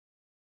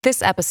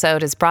This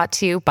episode is brought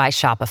to you by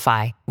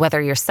Shopify.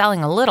 Whether you're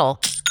selling a little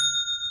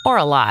or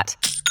a lot,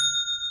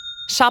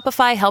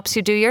 Shopify helps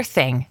you do your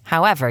thing,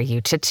 however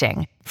you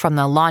cha-ching. From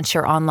the launch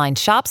your online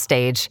shop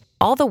stage,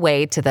 all the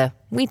way to the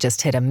we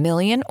just hit 1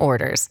 million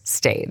orders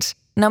stage.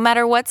 No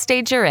matter what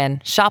stage you're in,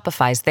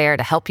 Shopify's there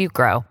to help you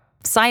grow.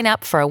 Sign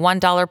up for a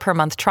 $1 per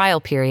month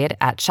trial period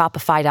at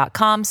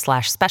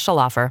shopify.com/special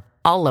offer,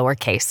 all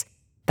lowercase.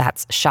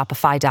 That's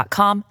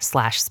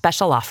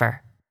shopify.com/special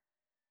offer.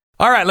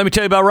 All right, let me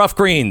tell you about Rough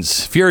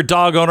Greens. If you're a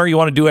dog owner, you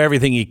want to do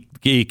everything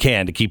you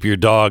can to keep your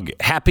dog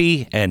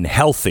happy and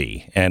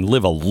healthy and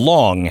live a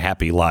long,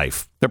 happy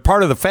life. They're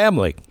part of the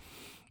family.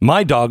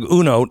 My dog,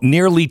 Uno,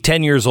 nearly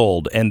 10 years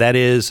old, and that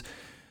is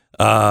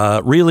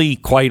really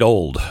quite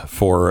old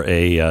for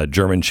a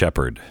German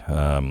Shepherd.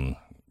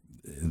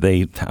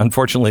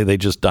 Unfortunately, they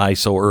just die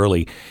so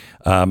early.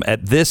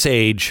 At this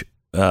age,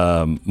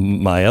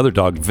 my other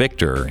dog,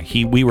 Victor,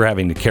 we were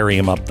having to carry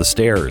him up the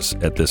stairs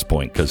at this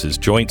point because his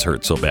joints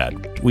hurt so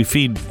bad. We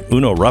feed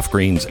Uno Rough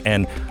Greens,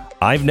 and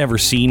I've never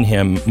seen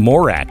him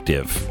more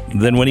active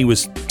than when he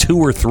was 2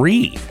 or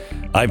 3.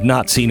 I've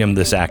not seen him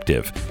this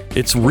active.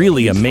 It's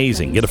really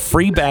amazing. Get a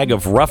free bag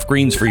of Rough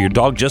Greens for your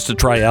dog just to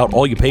try out.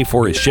 All you pay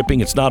for is shipping.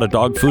 It's not a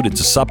dog food.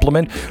 It's a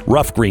supplement.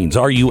 Rough Greens,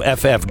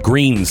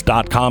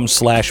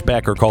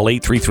 RUFFgreens.com/Beck or call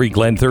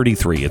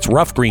 833-GLEN-33. It's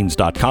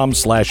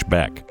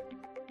roughgreens.com/Beck.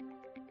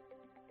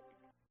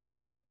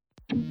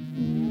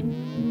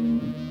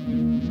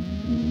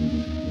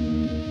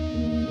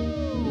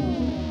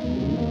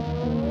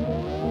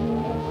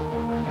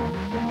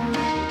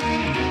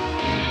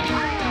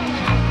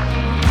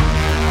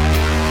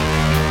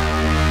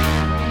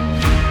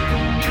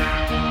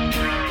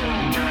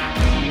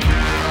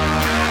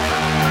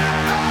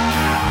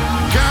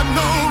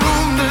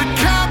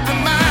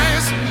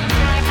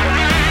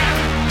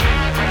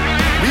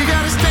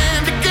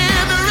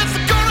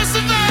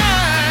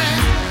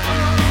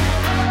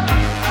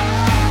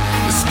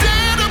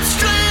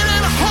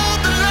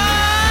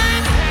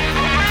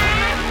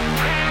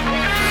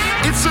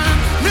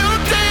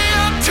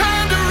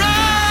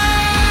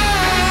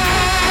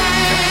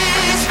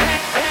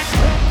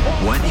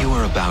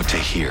 To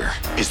hear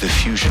is the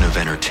fusion of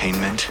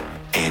entertainment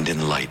and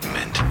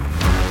enlightenment.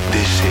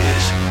 This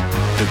is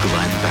the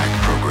Glenn Beck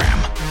Program.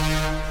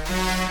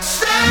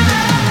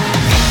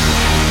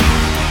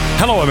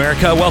 Hello,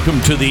 America. Welcome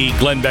to the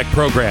Glenn Beck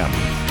Program.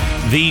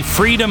 The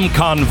Freedom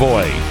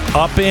Convoy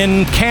up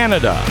in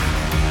Canada.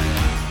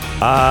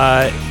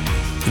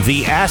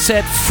 The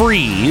asset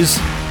freeze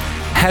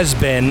has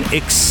been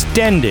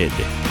extended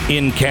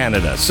in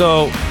Canada.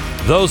 So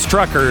those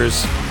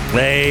truckers,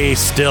 they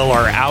still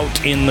are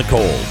out in the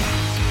cold.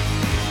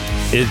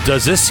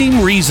 Does this seem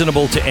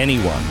reasonable to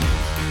anyone?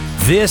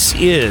 This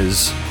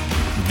is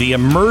the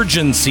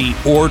emergency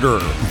order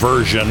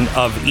version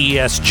of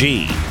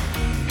ESG,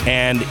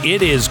 and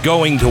it is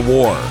going to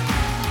war.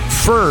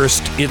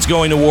 First, it's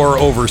going to war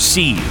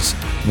overseas.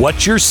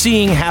 What you're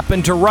seeing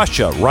happen to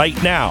Russia right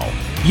now,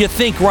 you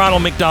think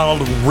Ronald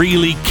McDonald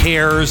really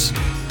cares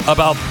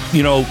about,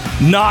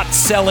 not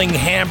selling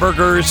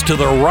hamburgers to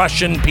the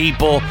Russian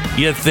people?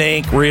 You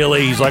think,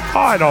 really? He's like,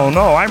 I don't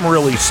know. I'm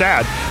really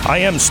sad. I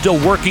am still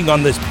working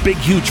on this big,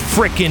 huge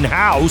frickin'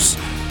 house.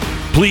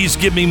 Please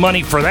give me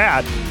money for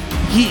that.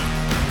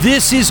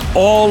 This is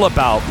all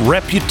about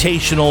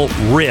reputational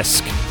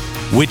risk,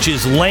 which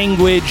is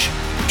language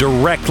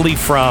directly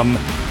from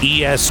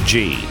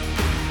ESG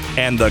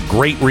and the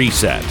Great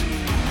Reset.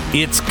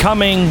 It's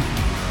coming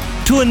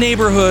to a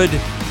neighborhood,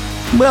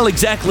 well,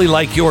 exactly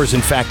like yours,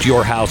 in fact,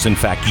 your house, in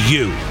fact,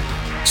 you.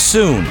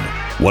 Soon.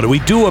 What do we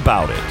do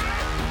about it?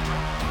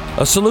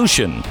 A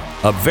solution,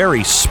 a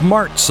very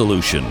smart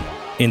solution,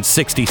 in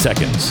 60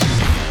 seconds.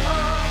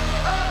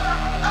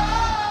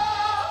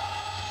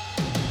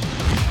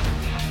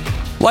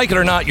 Like it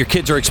or not, your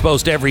kids are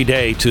exposed every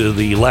day to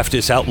the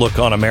leftist outlook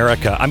on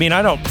America. I mean,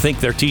 I don't think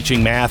they're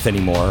teaching math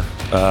anymore.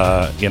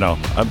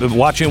 I've been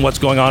watching what's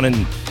going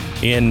on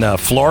in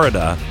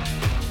Florida.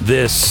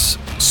 This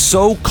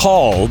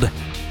so-called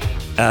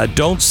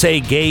don't say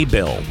gay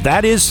bill.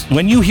 That is,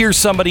 when you hear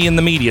somebody in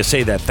the media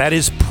say that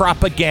is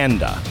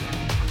propaganda.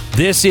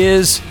 This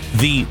is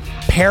the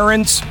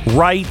Parents'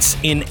 Rights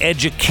in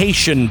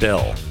Education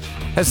bill.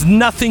 Has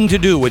nothing to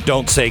do with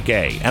don't say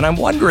gay. And I'm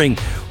wondering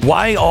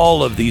why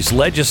all of these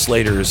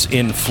legislators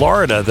in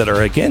Florida that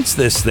are against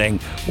this thing,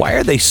 why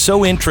are they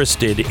so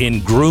interested in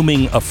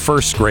grooming a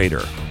first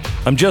grader?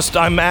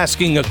 I'm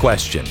asking a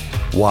question.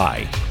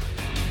 Why?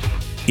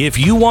 If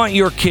you want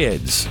your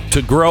kids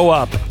to grow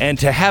up and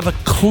to have a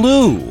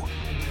clue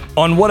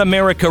on what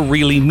America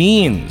really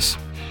means,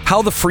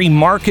 how the free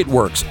market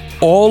works,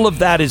 all of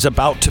that is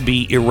about to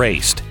be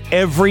erased.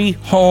 Every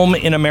home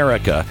in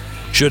America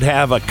should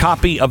have a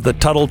copy of the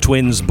Tuttle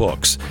Twins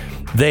books.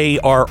 They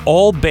are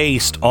all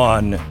based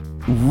on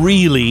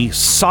really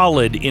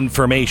solid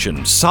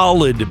information,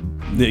 solid,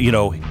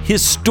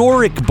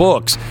 historic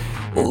books.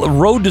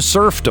 Road to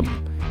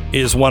Serfdom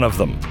is one of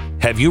them.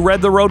 Have you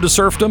read The Road to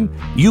Serfdom?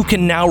 You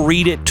can now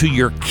read it to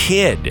your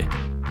kid,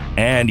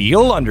 and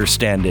you'll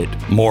understand it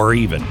more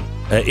even.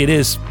 It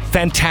is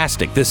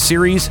fantastic. This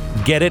series,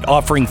 get it,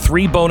 offering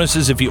 3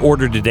 bonuses if you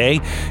order today.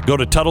 Go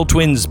to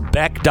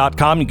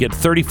TuttleTwinsBeck.com. You get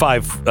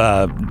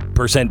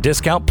 35%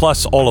 discount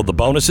plus all of the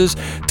bonuses.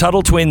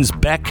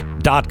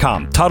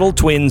 TuttleTwinsBeck.com.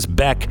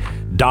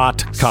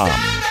 TuttleTwinsBeck.com.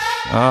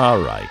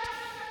 All right.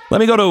 Let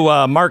me go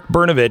to Mark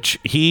Brnovich.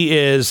 He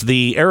is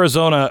the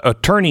Arizona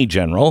Attorney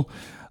General.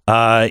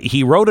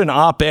 He wrote an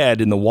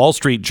op-ed in the Wall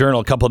Street Journal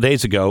a couple of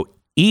days ago.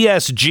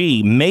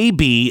 ESG may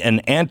be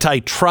an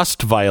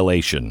antitrust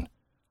violation.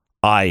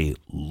 I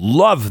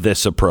love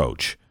this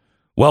approach.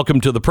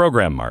 Welcome to the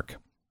program, Mark.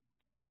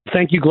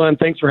 Thank you, Glenn.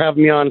 Thanks for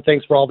having me on.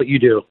 Thanks for all that you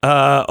do.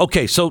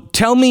 Okay, so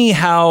tell me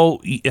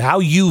how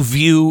you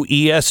view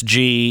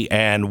ESG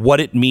and what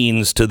it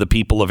means to the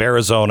people of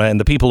Arizona and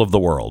the people of the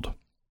world.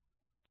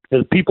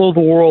 The people of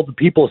the world, the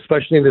people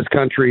especially in this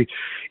country,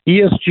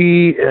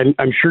 ESG, and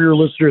I'm sure your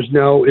listeners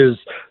know,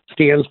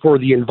 stands for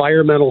the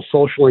Environmental,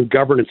 Social, and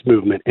Governance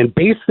Movement. And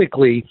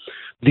basically,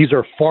 these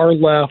are far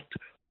left,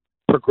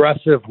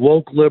 progressive,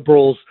 woke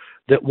liberals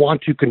that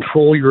want to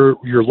control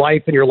your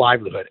life and your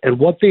livelihood. And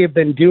what they have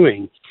been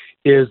doing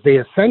is they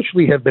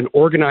essentially have been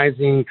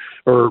organizing,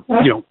 or,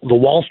 the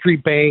Wall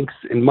Street banks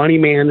and money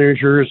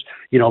managers,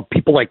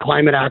 people like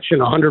Climate Action,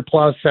 100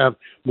 plus have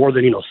more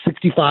than,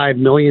 65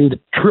 million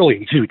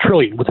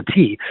trillion with a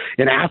T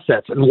in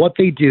assets. And what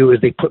they do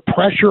is they put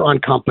pressure on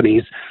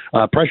companies,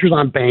 pressures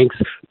on banks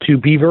to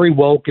be very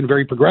woke and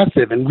very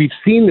progressive. And we've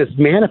seen this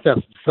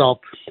manifest itself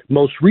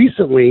most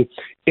recently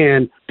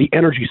in the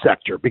energy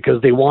sector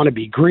because they want to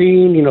be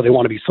green, they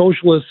want to be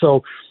socialist.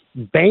 So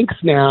banks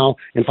now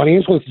and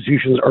financial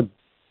institutions are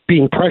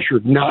being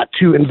pressured not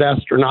to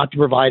invest or not to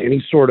provide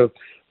any sort of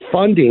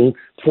funding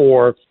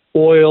for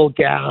oil,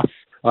 gas,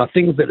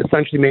 things that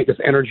essentially make us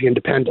energy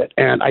independent.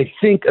 And I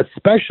think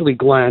especially,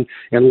 Glenn,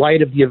 in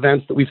light of the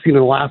events that we've seen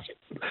in the last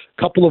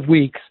couple of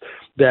weeks,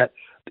 that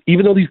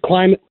even though these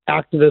climate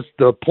activists,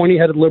 the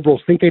pointy-headed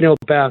liberals, think they know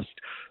best,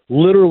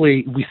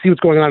 literally we see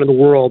what's going on in the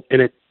world,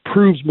 and it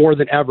proves more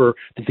than ever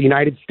that the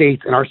United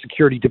States and our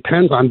security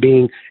depends on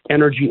being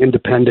energy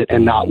independent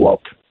and not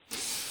woke.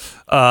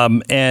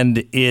 And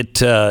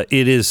it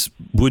is,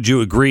 would you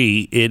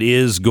agree, it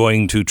is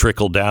going to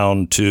trickle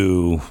down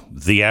to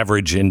the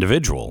average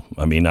individual?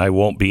 I mean, I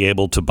won't be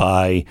able to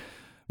buy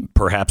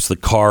perhaps the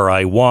car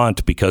I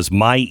want because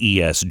my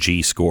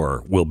ESG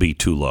score will be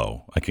too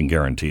low. I can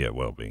guarantee it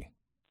will be.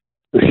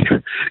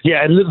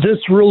 Yeah, and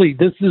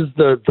this is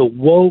the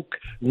woke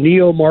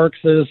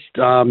neo-Marxist,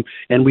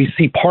 and we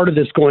see part of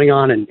this going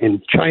on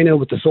in China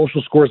with the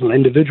social scores on an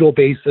individual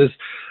basis.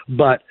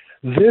 But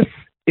this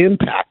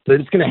impact that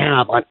it's going to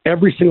have on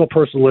every single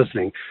person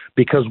listening,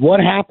 because what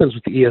happens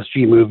with the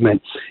ESG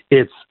movement,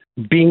 it's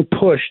being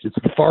pushed. It's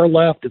the far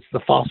left. It's the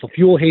fossil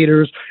fuel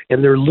haters,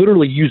 and they're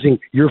literally using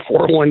your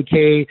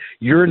 401k,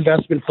 your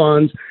investment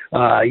funds,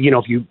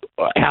 if you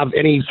have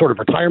any sort of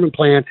retirement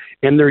plan,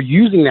 and they're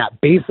using that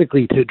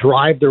basically to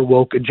drive their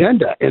woke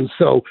agenda. And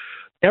so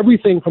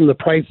everything from the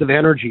price of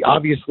energy,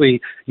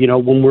 obviously,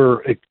 when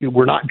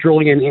we're not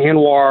drilling in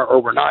Anwar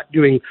or we're not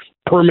doing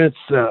permits,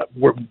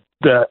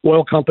 the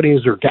oil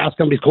companies or gas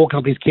companies, coal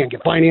companies can't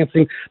get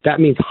financing. That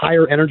means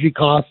higher energy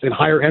costs, and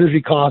higher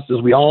energy costs,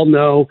 as we all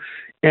know,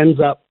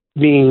 ends up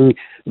being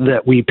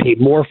that we pay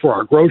more for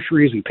our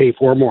groceries, we pay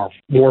more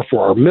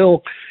for our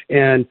milk,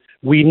 and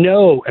we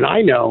know, and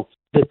I know,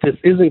 that this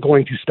isn't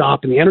going to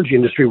stop in the energy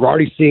industry. We're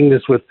already seeing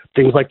this with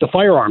things like the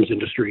firearms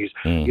industries.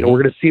 Mm-hmm.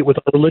 We're going to see it with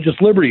religious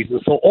liberties.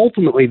 And so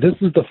ultimately, this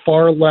is the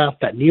far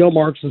left, that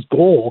neo-Marxist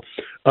goal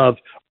of,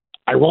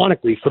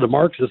 ironically, for the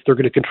Marxists, they're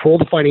going to control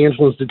the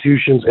financial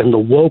institutions and the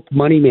woke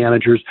money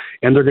managers,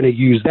 and they're going to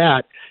use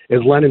that,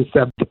 as Lenin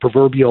said, the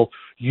proverbial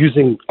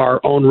using our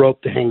own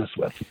rope to hang us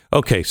with.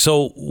 Okay,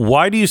 so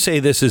why do you say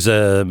this is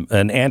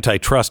an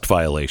antitrust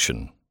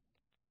violation?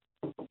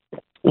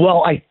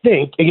 Well, I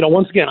think,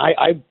 once again,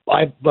 I've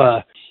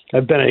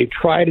been a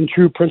tried and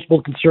true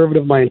principled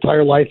conservative my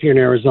entire life here in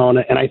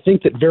Arizona, and I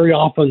think that very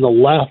often the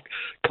left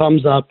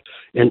comes up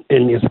and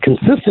is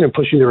consistent in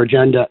pushing their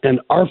agenda,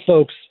 and our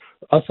folks,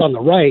 us on the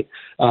right,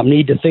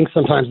 need to think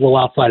sometimes a little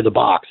outside of the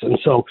box. And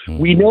so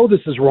we know this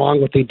is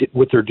wrong,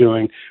 what they're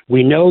doing.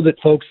 We know that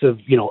folks have,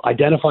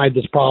 identified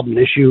this problem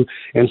and issue.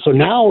 And so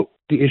now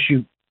the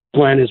issue,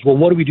 Glenn, is, well,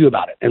 what do we do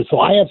about it? And so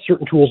I have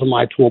certain tools in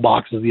my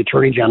toolbox as the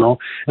Attorney General.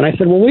 And I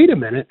said, well, wait a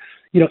minute.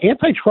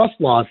 Antitrust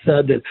law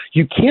said that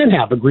you can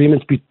have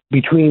agreements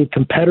between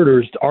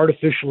competitors to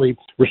artificially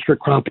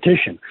restrict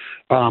competition.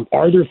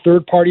 Are there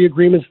third-party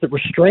agreements that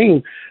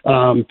restrain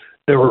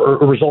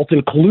or result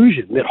in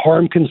collusion that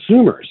harm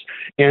consumers?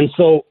 And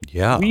so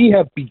we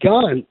have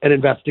begun an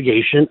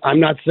investigation. I'm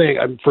not saying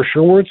I'm for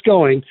sure where it's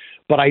going,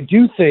 but I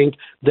do think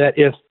that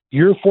if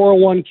your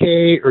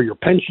 401k or your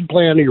pension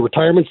plan or your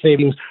retirement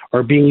savings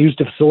are being used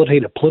to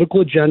facilitate a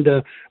political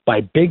agenda by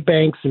big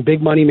banks and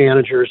big money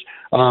managers,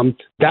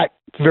 that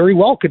very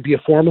well could be a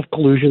form of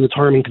collusion that's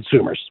harming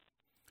consumers.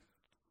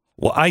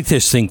 Well, I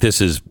just think this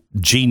is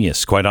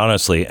genius, quite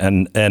honestly,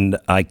 and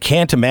I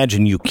can't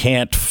imagine you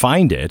can't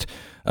find it.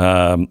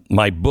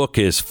 My book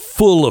is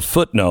full of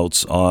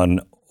footnotes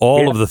on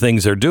all of the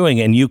things they're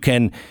doing. And you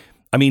can,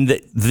 I mean,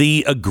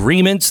 the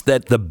agreements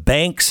that the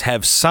banks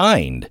have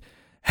signed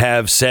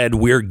have said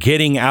we're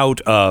getting out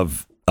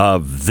of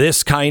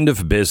this kind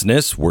of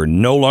business. We're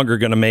no longer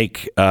going to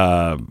make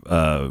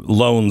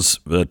loans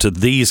to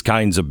these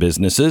kinds of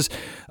businesses.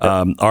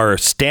 Our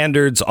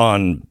standards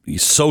on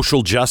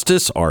social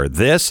justice are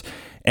this,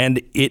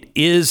 and it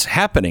is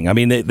happening. I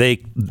mean,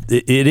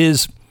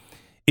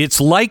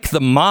 it's like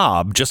the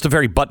mob, just a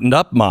very buttoned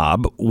up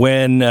mob,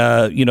 when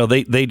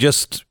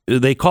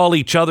they call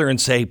each other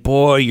and say,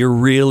 "Boy, you're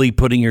really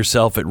putting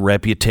yourself at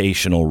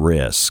reputational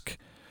risk,"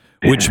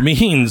 which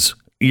means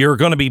you're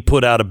going to be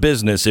put out of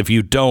business if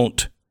you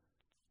don't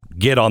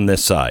get on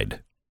this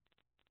side.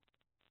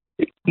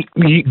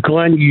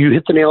 Glenn, you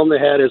hit the nail on the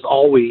head as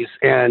always,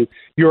 and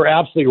you're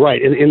absolutely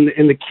right.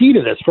 And the key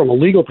to this, from a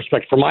legal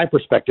perspective, from my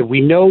perspective, we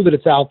know that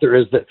it's out there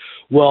is that,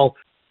 well,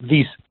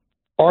 these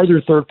are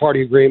there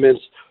third-party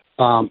agreements,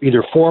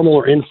 either formal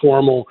or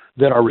informal,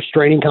 that are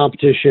restraining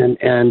competition,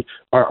 and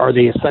are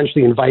they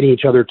essentially inviting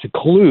each other to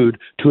collude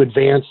to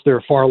advance their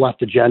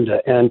far-left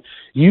agenda? And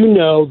you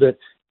know that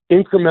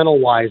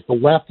incremental-wise, the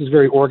left is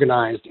very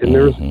organized, and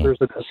there's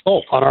an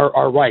assault on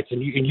our rights.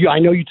 And you, I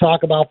know you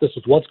talk about this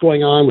with what's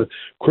going on with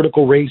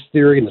critical race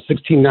theory and the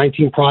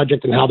 1619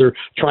 Project and how they're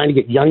trying to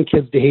get young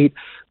kids to hate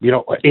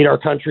our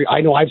country.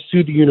 I know I've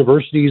sued the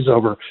universities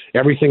over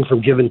everything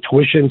from giving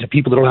tuition to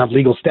people that don't have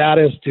legal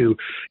status to,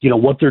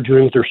 what they're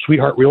doing with their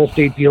sweetheart real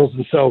estate deals.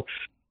 And so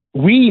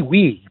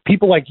we,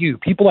 people like you,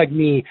 people like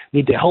me,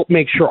 need to help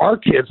make sure our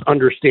kids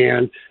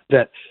understand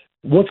that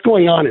what's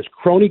going on is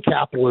crony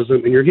capitalism,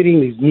 and you're getting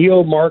these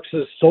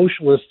neo-Marxist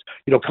socialist,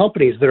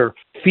 companies that are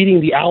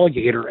feeding the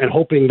alligator and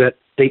hoping that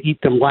they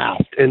eat them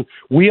last. And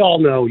we all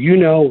know, your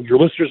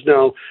listeners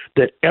know,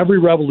 that every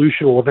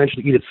revolution will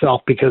eventually eat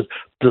itself, because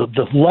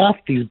the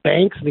left, these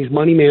banks and these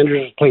money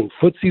managers are playing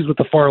footsies with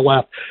the far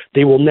left.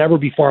 They will never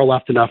be far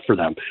left enough for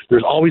them.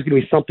 There's always going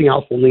to be something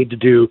else they'll need to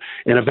do,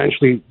 and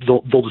eventually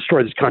they'll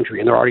destroy this country,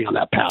 and they're already on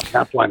that path.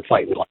 That's why I'm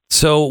fighting.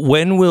 So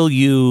when will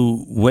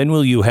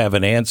you have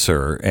an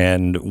answer,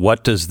 and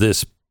what does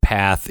this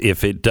path,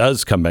 if it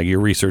does come back, your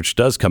research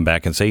does come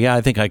back and say, yeah,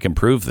 I think I can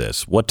prove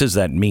this, what does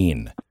that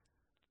mean?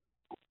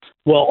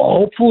 Well,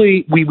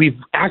 hopefully we've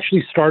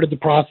actually started the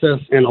process,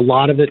 and a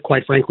lot of it,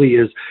 quite frankly,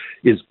 is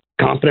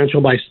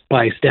confidential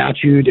by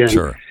statute, and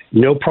sure.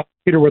 No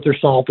prosecutor with their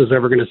salt is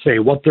ever going to say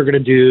what they're going to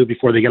do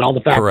before they get all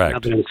the facts and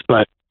evidence.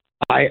 But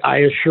I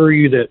assure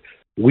you that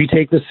we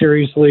take this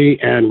seriously,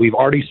 and we've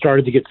already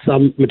started to get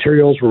some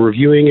materials. We're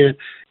reviewing it,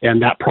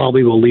 and that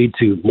probably will lead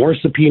to more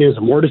subpoenas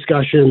and more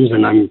discussions,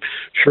 and I'm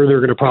sure they're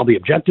going to probably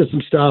object to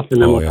some stuff,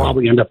 and then we'll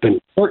probably end up in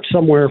court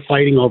somewhere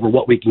fighting over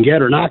what we can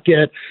get or not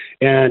get.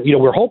 And,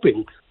 we're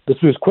hoping this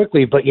moves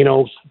quickly, but,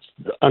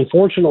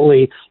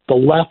 unfortunately, the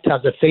left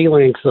has a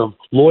phalanx of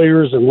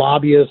lawyers and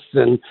lobbyists,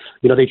 and,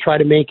 they try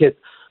to make it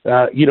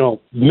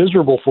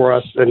miserable for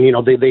us. And,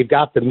 they've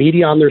got the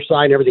media on their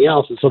side and everything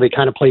else. And so they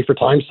kind of play for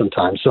time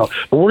sometimes. So,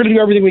 but we're going to do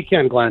everything we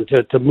can, Glenn,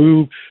 to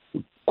move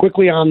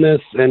quickly on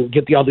this and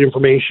get the other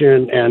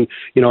information. And,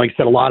 like I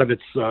said, a lot of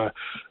it's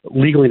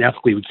legally and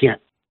ethically we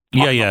can't.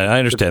 Yeah, I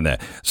understand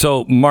that.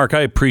 So, Mark, I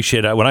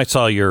appreciate it. When I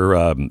saw your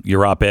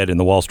op-ed in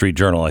the Wall Street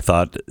Journal, I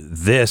thought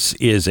this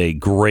is a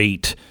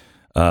great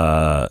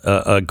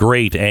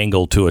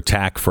angle to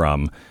attack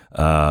from.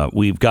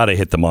 We've got to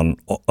hit them on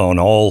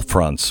all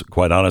fronts,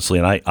 quite honestly.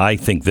 And I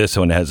think this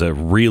one has a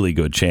really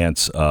good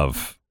chance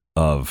of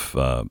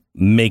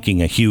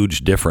making a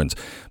huge difference.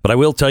 But I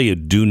will tell you,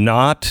 do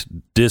not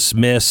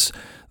dismiss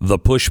the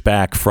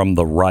pushback from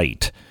the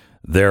right.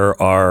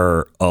 There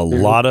are a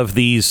lot of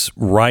these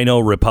rhino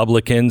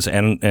Republicans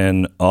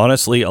and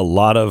honestly, a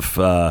lot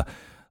of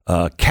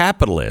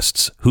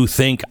capitalists who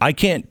think, I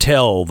can't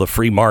tell the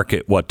free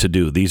market what to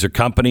do. These are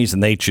companies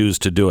and they choose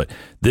to do it.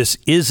 This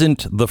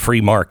isn't the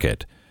free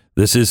market.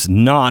 This is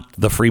not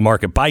the free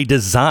market. By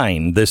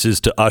design, this is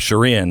to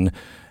usher in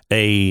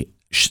a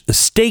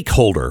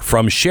stakeholder,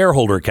 from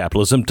shareholder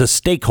capitalism to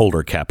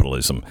stakeholder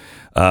capitalism.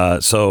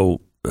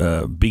 So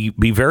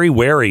be very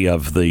wary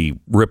of the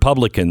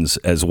Republicans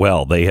as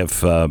well. They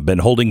have been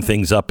holding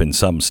things up in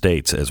some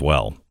states as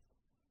well.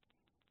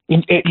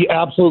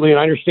 Absolutely, and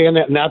I understand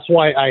that, and that's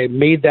why I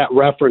made that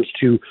reference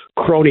to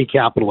crony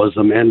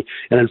capitalism. And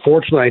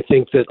unfortunately, I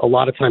think that a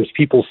lot of times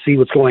people see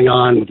what's going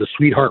on with the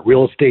sweetheart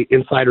real estate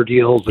insider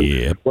deals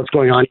and what's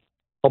going on in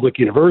public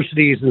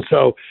universities, and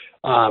so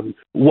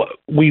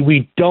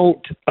we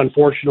don't,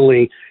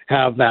 unfortunately,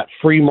 have that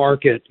free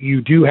market.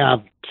 You do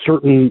have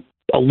certain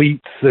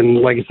elites, and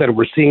like I said,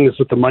 we're seeing this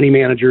with the money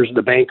managers and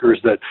the bankers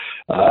that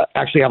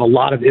actually have a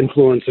lot of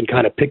influence and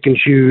kind of pick and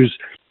choose,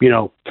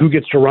 who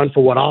gets to run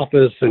for what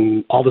office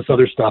and all this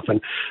other stuff.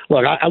 And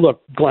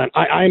look, Glenn,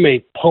 I'm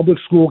a public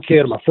school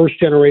kid. I'm a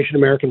first-generation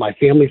American. My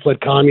family fled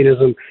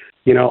communism.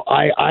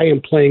 I am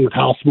playing with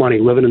house money,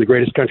 living in the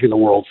greatest country in the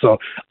world. So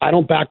I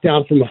don't back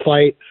down from a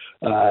fight,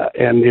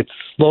 and it's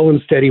slow and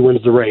steady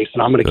wins the race,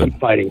 and I'm going to keep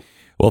fighting.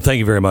 Well, thank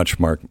you very much,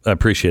 Mark. I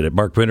appreciate it.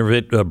 Mark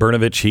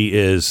Brnovich, he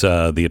is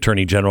the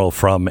Attorney General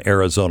from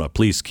Arizona.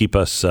 Please keep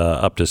us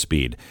up to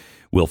speed.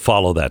 we'll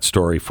follow that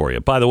story for you.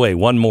 By the way,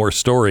 one more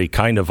story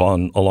kind of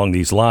along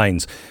these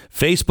lines.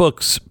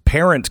 Facebook's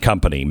parent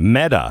company,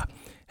 Meta,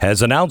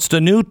 has announced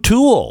a new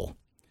tool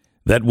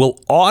that will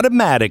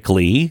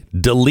automatically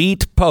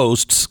delete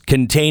posts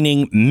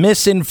containing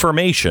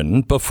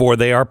misinformation before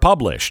they are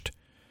published.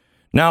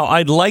 Now,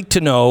 I'd like to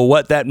know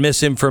what that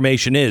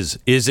misinformation is.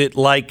 Is it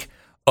like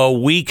a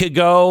week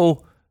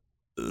ago,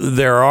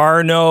 there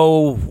are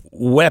no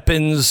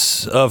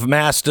weapons of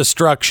mass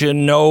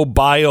destruction, no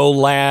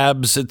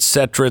biolabs, et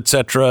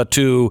cetera,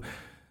 to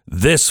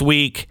this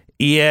week,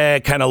 yeah,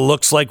 it kind of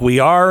looks like we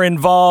are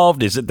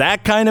involved. Is it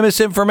that kind of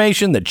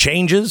misinformation that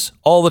changes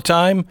all the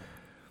time?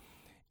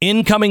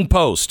 Incoming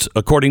posts,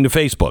 according to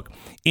Facebook,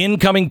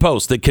 incoming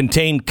posts that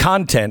contain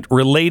content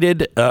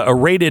rated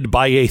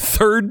by a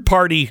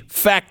third-party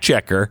fact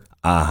checker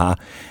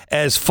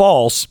as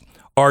false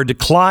are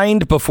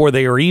declined before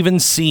they are even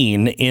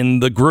seen in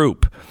the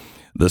group.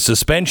 The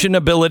suspension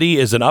ability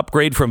is an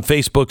upgrade from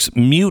Facebook's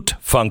mute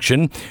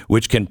function,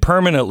 which can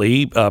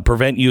permanently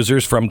prevent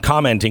users from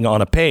commenting on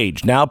a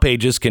page. Now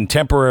pages can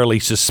temporarily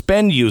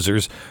suspend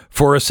users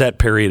for a set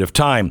period of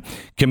time.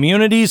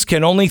 Communities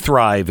can only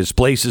thrive as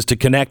places to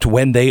connect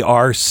when they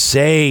are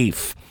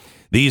safe.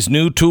 These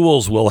new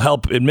tools will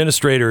help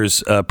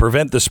administrators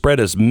prevent the spread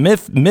of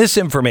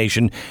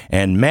misinformation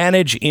and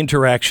manage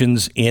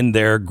interactions in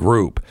their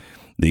group.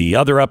 The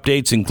other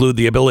updates include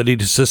the ability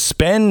to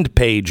suspend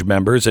page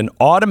members and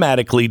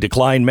automatically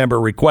decline member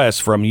requests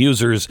from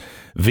users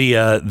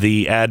via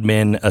the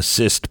admin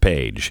assist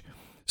page.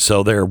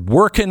 So they're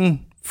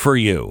working for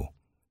you.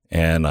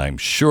 And I'm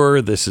sure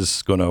this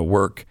is going to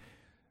work,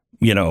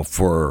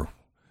 for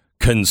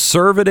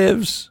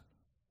conservatives.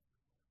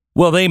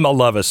 Well, they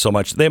love us so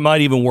much. They might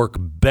even work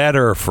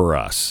better for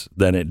us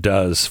than it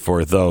does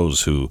for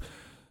those who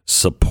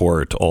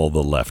support all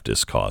the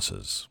leftist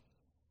causes.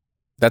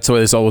 That's the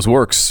way this always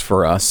works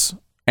for us.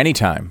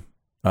 Anytime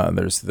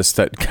there's this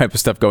type of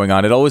stuff going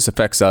on, it always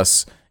affects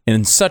us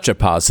in such a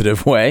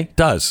positive way. It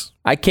does.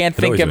 I can't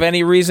think of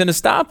any reason to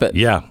stop it.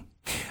 Yeah.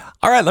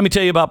 All right, let me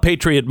tell you about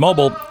Patriot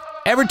Mobile.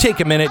 Ever take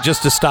a minute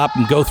just to stop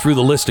and go through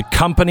the list of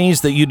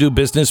companies that you do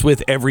business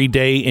with every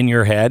day in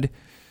your head?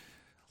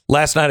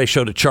 Last night I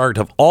showed a chart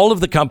of all of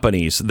the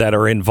companies that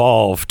are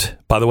involved.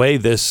 By the way,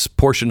 this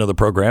portion of the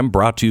program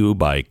brought to you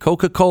by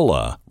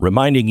Coca-Cola,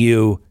 reminding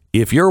you,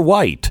 if you're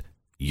white,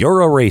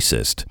 you're a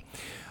racist.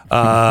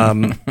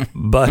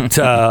 But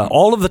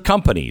all of the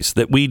companies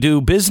that we do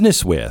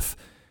business with,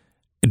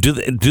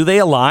 do they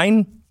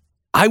align?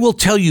 I will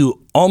tell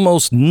you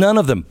almost none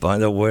of them. By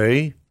the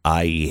way,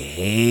 I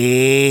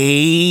hate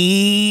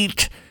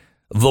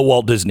the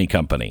Walt Disney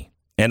Company.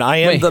 And I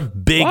am the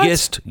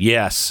biggest. What?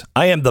 Yes,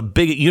 I am the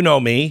big. You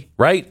know me,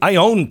 right? I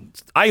own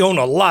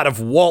a lot of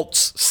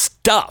Walt's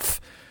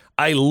stuff.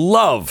 I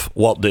love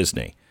Walt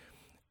Disney.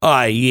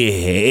 I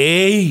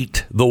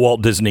hate the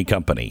Walt Disney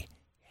Company.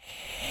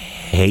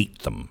 Hate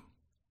them.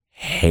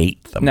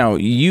 Now,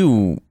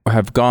 you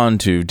have gone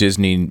to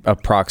Disney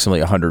approximately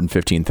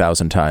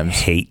 115,000 times.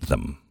 Hate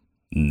them.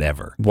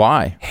 Never.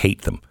 Why?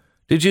 Hate them.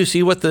 Did you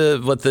see what the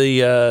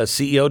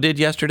CEO did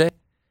yesterday?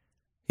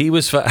 He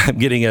was. I'm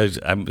getting a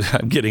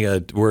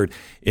word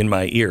in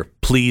my ear.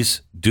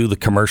 Please do the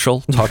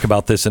commercial. Talk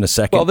about this in a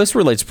second. Well, this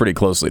relates pretty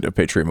closely to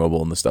Patriot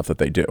Mobile and the stuff that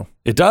they do.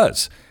 It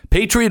does.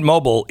 Patriot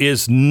Mobile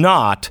is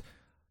not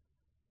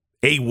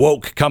a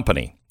woke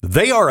company.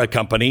 They are a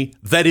company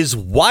that is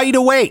wide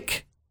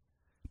awake.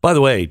 By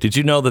the way, did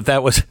you know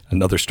that was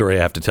another story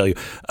I have to tell you?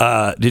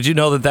 Did you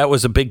know that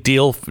was a big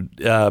deal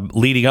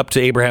leading up to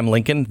Abraham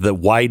Lincoln? The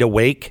Wide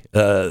Awake,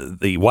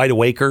 the Wide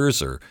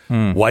Awakers or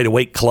Wide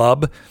Awake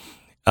Club.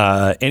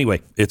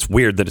 Anyway, it's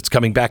weird that it's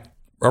coming back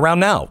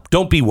around now.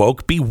 Don't be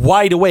woke, be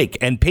wide awake.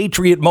 And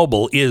Patriot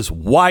Mobile is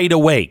wide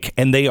awake.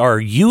 And they are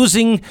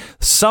using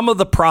some of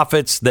the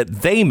profits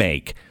that they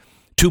make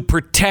to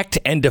protect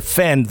and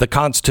defend the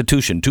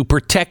Constitution, to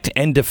protect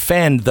and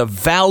defend the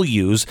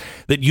values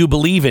that you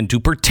believe in, to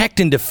protect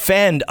and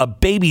defend a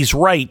baby's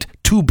right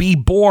to be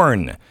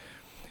born.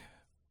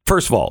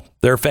 First of all,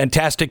 they're a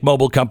fantastic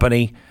mobile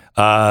company.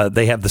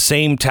 They have the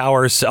same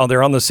towers.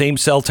 They're on the same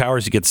cell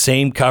towers. You get the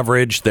same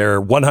coverage.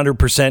 They're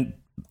 100%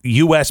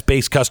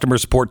 U.S.-based customer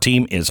support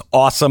team is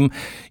awesome.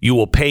 You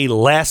will pay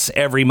less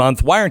every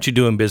month. Why aren't you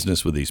doing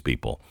business with these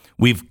people?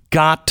 We've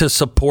got to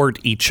support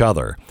each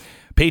other.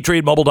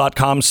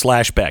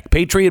 PatriotMobile.com/Beck.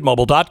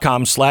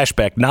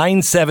 PatriotMobile.com/Beck.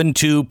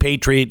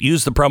 972-PATRIOT.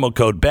 Use the promo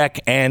code Beck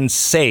and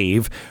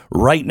save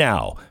right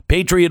now.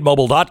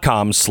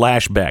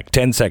 PatriotMobile.com/Beck.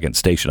 10 seconds.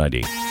 Station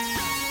ID.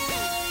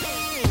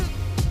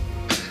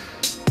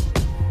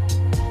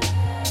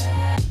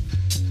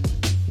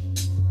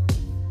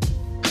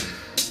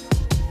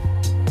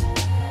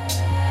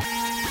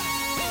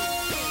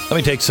 Let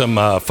me take some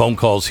phone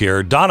calls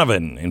here.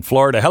 Donovan in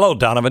Florida. Hello,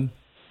 Donovan.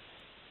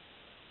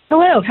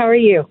 Hello, how are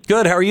you?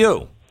 Good, how are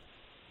you?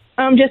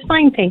 Just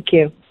fine, thank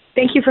you.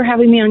 Thank you for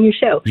having me on your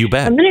show. You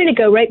bet. A minute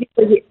ago, right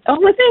before you... Oh,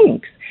 well,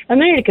 thanks. A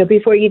minute ago,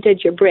 before you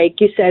did your break,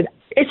 you said,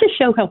 is this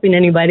show helping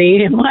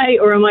anybody? Am I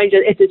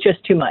just... Is it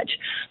just too much?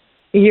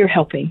 You're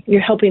helping.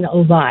 You're helping a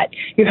lot.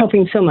 You're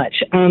helping so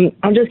much.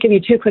 I'll just give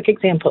you 2 quick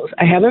examples.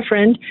 I have a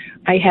friend.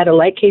 I had a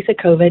light case of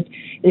COVID,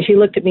 and she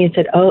looked at me and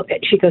said, "Oh,"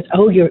 she goes,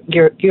 "Oh, you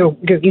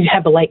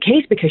have a light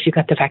case because you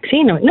got the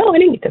vaccine." I went, "No, I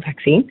didn't get the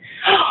vaccine."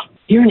 "Oh,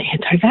 you're an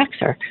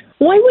anti-vaxxer."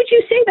 Why would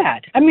you say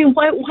that? I mean,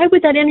 why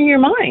would that enter your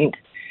mind?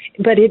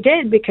 But it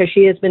did, because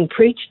she has been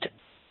preached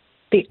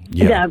the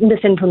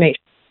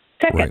misinformation.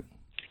 Second,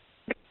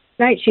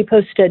 night she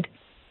posted,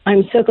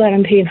 "I'm so glad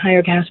I'm paying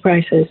higher gas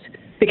prices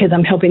because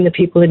I'm helping the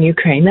people in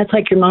Ukraine." That's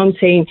like your mom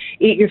saying,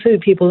 "Eat your food,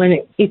 people in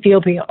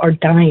Ethiopia are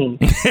dying."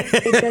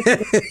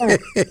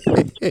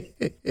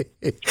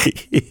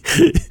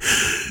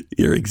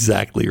 You're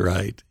exactly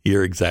right.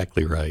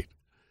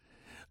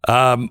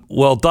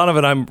 Well,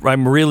 Donovan,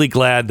 I'm really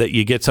glad that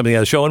you get something out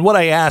of the show. And what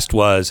I asked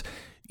was,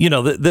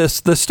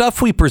 the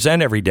stuff we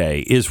present every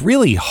day is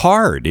really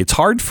hard. It's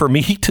hard for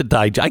me to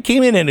digest. I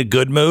came in a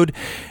good mood,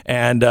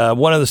 and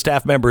one of the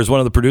staff members, one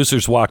of the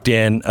producers, walked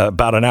in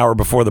about an hour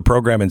before the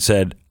program and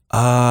said,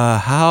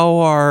 "How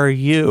are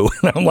you?"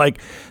 And I'm like,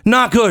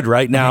 "Not good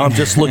right now. I'm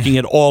just looking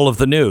at all of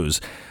the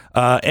news."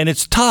 And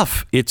it's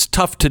tough. It's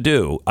tough to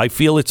do. I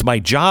feel it's my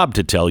job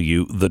to tell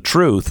you the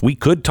truth. We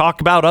could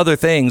talk about other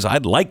things.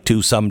 I'd like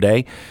to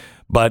someday.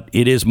 But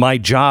it is my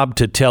job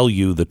to tell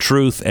you the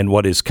truth and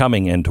what is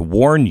coming and to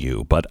warn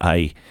you. But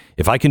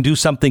if I can do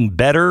something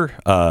better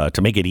to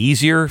make it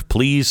easier,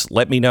 please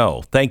let me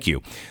know. Thank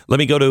you. Let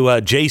me go to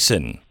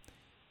Jason.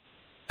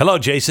 Hello,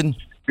 Jason.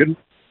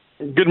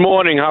 Good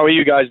morning. How are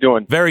you guys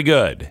doing? Very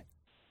good.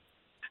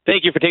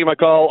 Thank you for taking my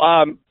call.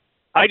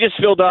 I just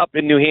filled up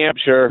in New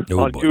Hampshire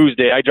on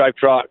Tuesday. I drive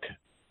truck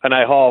and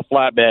I haul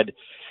flatbed,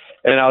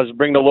 and I was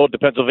bringing the load to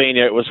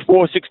Pennsylvania. It was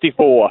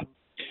 $4.64.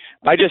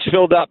 I just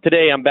filled up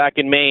today. I'm back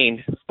in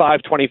Maine,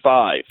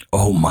 $5.25.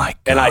 Oh, my gosh.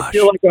 And I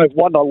feel like I've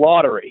won the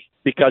lottery,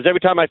 because every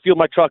time I fuel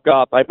my truck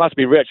up, I must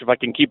be rich if I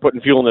can keep putting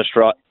fuel in this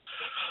truck.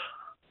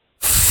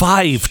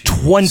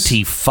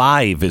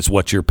 $5.25 is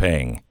what you're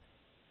paying.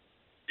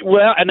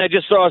 Well, and I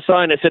just saw a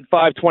sign that said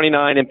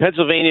 $5.29, and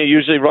Pennsylvania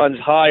usually runs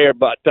higher,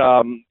 but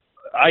I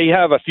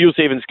have a fuel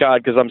savings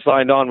card because I'm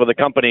signed on with a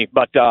company,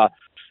 but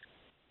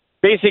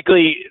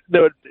basically,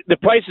 the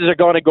prices are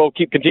going to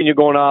continue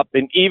going up.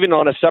 And even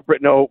on a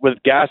separate note, with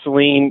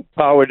gasoline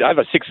powered, I have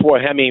a 6.4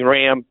 Hemi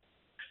Ram,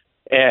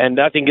 and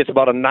that thing gets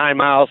about 9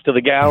 miles to the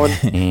gallon.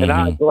 And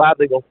I'm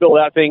gladly going to fill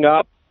that thing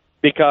up,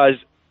 because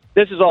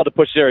this is all to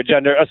push their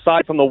agenda.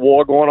 Aside from the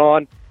war going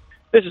on,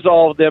 this is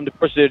all of them to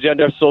push their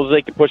agenda so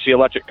they can push the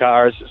electric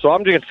cars. So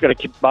I'm just going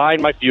to keep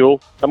buying my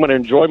fuel. I'm going to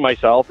enjoy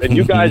myself. And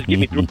you guys give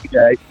me through the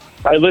day.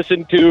 I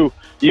listen to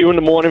you in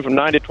the morning from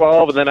 9 to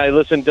 12, and then I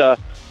listen to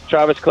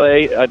Travis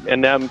Clay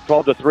and them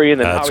 12 to 3,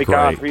 and then That's Howie great.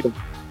 Carr 3 to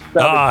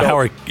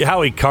 7.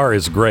 Howie Carr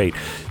is great.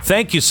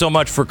 Thank you so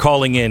much for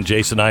calling in,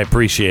 Jason. I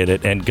appreciate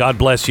it, and God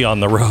bless you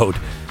on the road.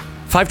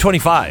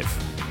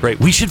 $5.25. Great.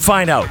 We should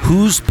find out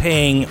who's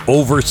paying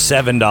over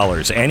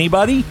 $7.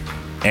 Anybody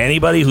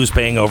who's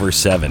paying over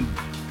 $7.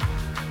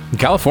 In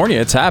California,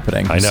 it's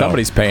happening. I know.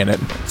 Somebody's paying it.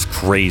 It's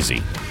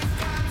crazy.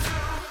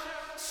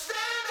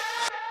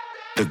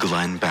 The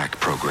Glenn Beck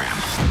Program.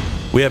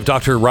 We have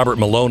Dr. Robert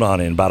Malone on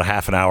in about a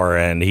half an hour,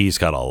 and he's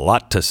got a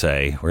lot to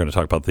say. We're going to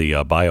talk about the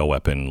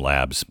bioweapon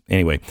labs.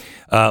 Anyway,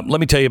 let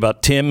me tell you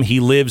about Tim. He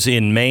lives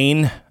in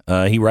Maine.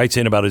 He writes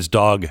in about his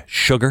dog,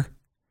 Sugar.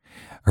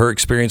 Her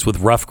experience with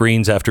rough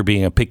greens after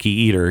being a picky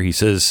eater. He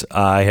says,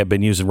 "I have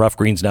been using rough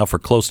greens now for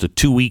close to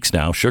 2 weeks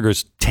now.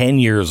 Sugar's 10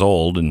 years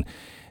old and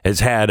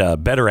has had a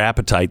better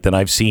appetite than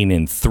I've seen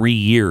in 3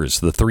 years,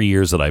 the 3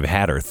 years that I've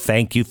had her.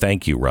 Thank you,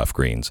 rough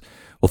greens."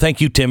 Well,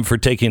 thank you, Tim, for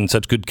taking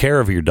such good care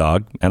of your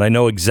dog. And I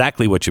know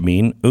exactly what you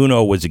mean.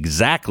 Uno was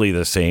exactly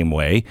the same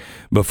way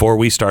before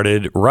we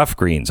started rough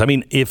greens. I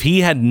mean, if he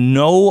had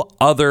no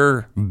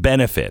other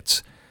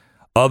benefits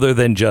other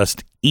than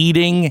just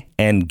eating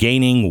and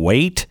gaining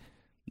weight,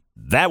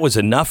 that was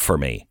enough for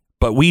me.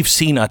 But we've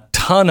seen a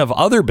ton of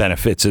other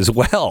benefits as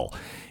well.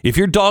 If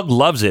your dog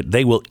loves it,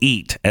 they will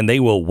eat, and they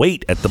will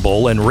wait at the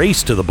bowl and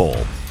race to the bowl.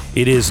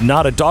 It is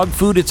not a dog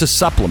food, it's a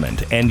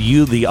supplement. And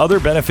the other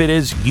benefit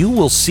is you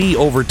will see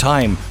over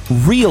time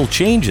real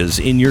changes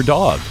in your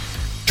dog.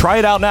 Try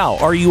it out now.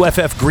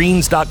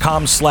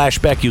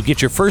 RUFFgreens.com/Beck. You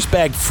get your first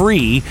bag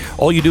free.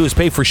 All you do is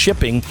pay for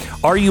shipping.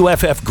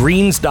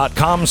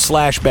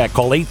 RUFFgreens.com/Beck.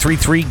 Call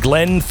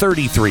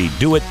 833-GLEN-33.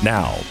 Do it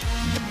now.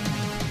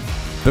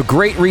 The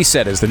Great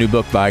Reset is the new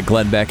book by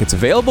Glenn Beck. It's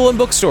available in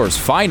bookstores,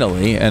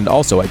 finally, and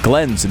also at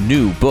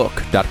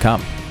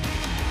glensnewbook.com.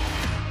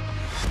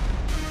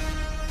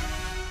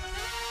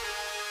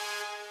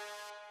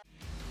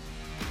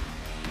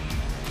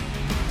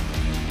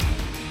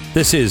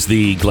 This is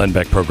the Glenn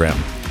Beck Program.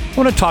 I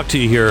want to talk to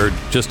you here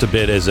just a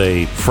bit as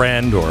a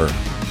friend, or,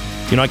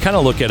 I kind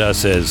of look at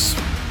us as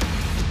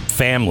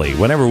family.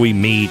 Whenever we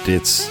meet,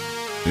 it's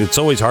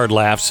always hard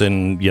laughs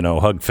and,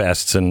 hug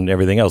fests and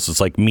everything else.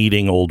 It's like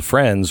meeting old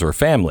friends or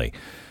family.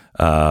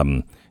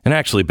 And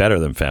actually better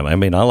than family. I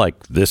mean, I like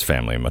this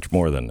family much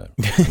more than,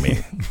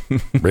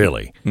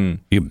 really.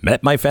 You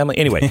met my family?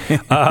 Anyway,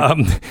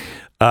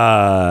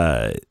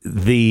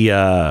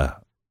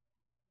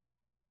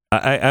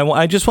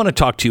 I just want to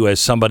talk to you as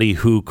somebody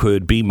who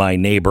could be my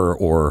neighbor,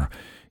 or,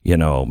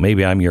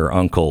 maybe I'm your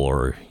uncle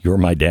or you're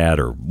my dad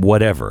or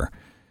whatever.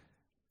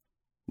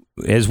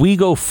 As we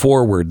go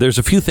forward, there's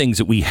a few things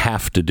that we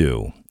have to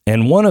do.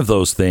 And one of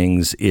those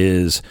things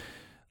is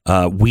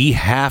we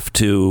have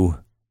to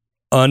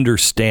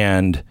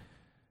understand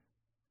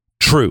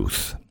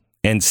truth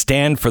and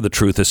stand for the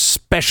truth,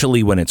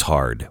 especially when it's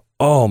hard.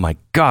 Oh my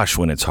gosh,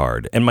 when it's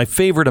hard. And my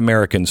favorite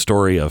American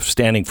story of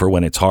standing for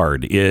when it's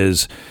hard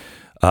is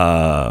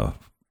John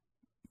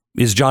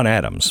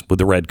Adams with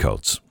the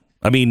Redcoats.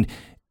 I mean,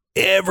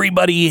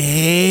 everybody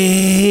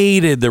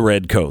hated the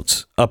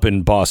Redcoats up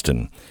in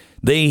Boston.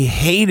 They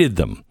hated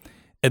them.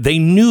 They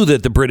knew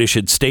that the British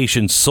had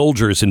stationed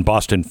soldiers in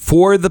Boston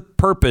for the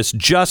purpose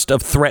just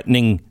of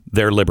threatening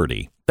their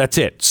liberty. That's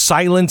it.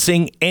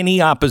 Silencing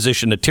any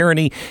opposition to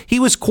tyranny. He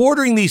was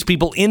quartering these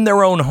people in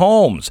their own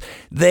homes.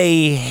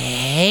 They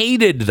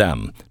hated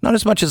them. Not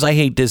as much as I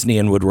hate Disney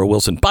and Woodrow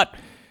Wilson, but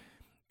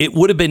it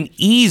would have been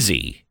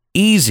easy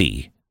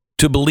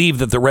to believe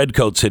that the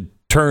Redcoats had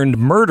turned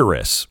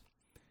murderous.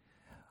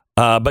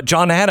 But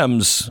John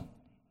Adams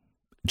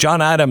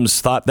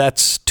thought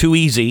that's too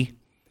easy.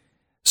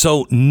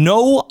 So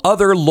no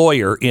other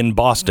lawyer in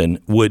Boston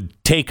would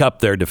take up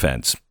their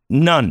defense.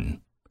 None.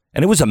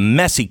 And it was a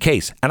messy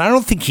case. And I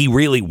don't think he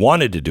really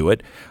wanted to do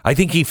it. I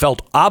think he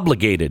felt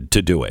obligated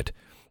to do it.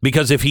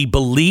 Because if he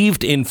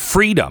believed in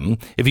freedom,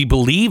 if he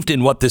believed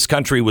in what this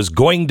country was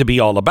going to be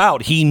all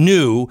about, he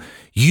knew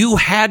you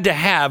had to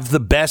have the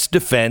best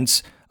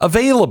defense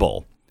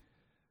available.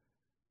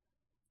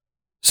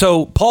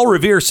 So Paul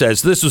Revere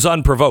says this was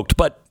unprovoked.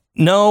 But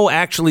no,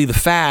 actually, the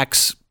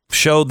facts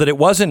showed that it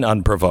wasn't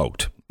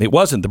unprovoked. It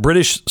wasn't. The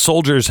British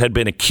soldiers had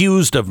been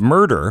accused of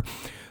murder,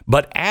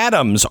 but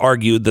Adams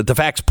argued that the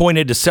facts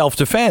pointed to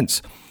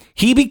self-defense.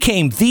 He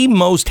became the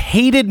most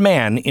hated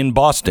man in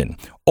Boston,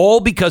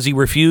 all because he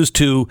refused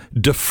to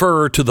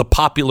defer to the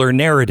popular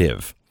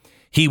narrative.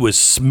 He was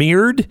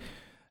smeared.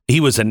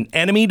 He was an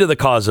enemy to the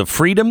cause of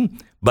freedom,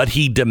 but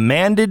he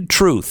demanded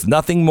truth,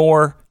 nothing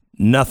more,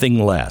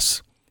 nothing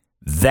less.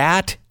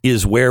 That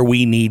is where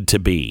we need to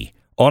be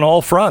on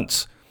all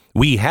fronts.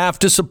 We have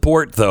to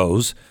support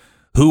those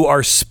who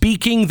are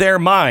speaking their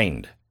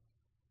mind.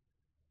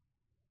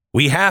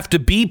 We have to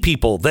be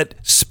people that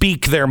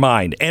speak their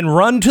mind and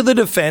run to the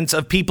defense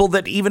of people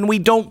that even we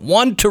don't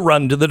want to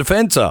run to the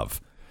defense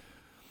of.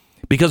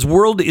 Because the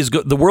world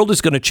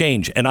is going to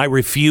change, and I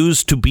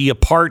refuse to be a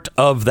part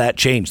of that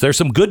change. There's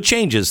some good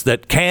changes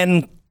that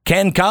can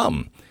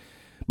come,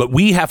 but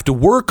we have to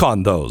work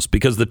on those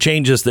because the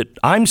changes that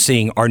I'm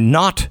seeing are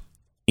not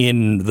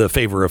in the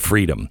favor of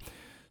freedom.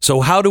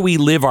 So how do we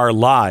live our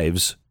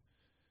lives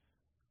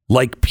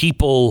like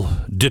people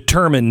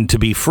determined to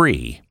be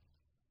free?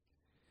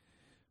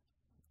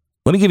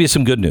 Let me give you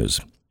some good news.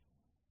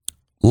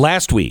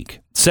 Last week,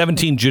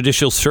 17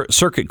 Judicial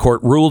Circuit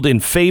Court ruled in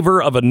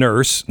favor of a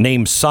nurse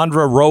named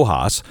Sandra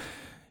Rojas.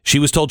 She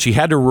was told she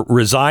had to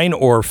resign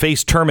or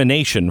face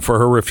termination for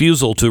her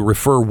refusal to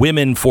refer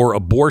women for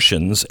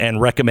abortions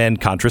and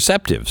recommend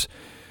contraceptives.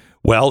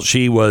 Well,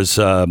 she went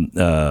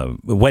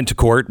to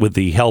court with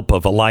the help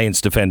of Alliance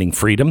Defending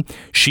Freedom.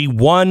 She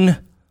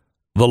won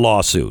the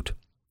lawsuit.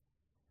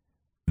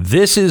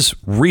 This is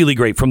really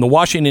great. From the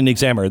Washington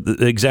Examiner,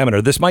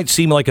 this might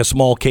seem like a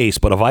small case,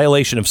 but a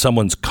violation of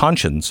someone's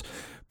conscience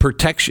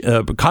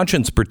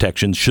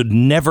protections should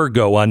never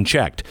go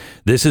unchecked.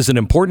 This is an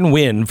important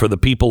win for the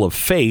people of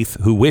faith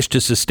who wish to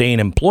sustain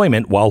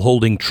employment while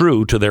holding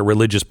true to their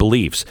religious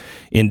beliefs.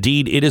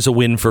 Indeed, it is a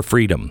win for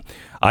freedom.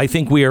 I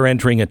think we are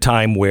entering a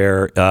time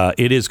where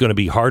it is going to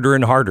be harder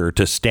and harder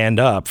to stand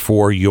up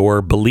for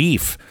your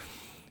belief.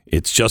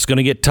 It's just going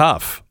to get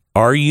tough.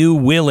 Are you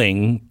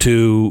willing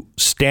to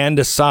stand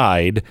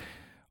aside,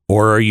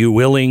 or are you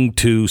willing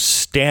to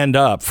stand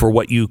up for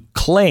what you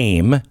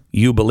claim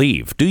you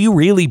believe? Do you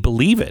really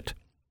believe it?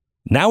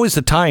 Now is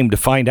the time to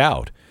find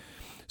out.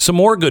 Some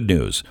more good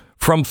news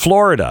from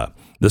Florida.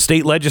 The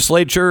state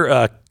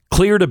legislature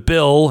cleared a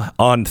bill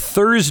on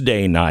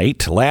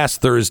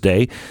last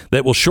Thursday,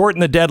 that will shorten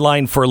the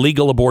deadline for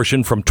legal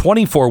abortion from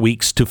 24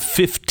 weeks to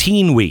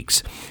 15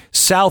 weeks.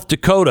 South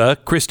Dakota,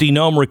 Kristi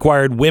Noem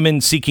required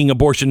women seeking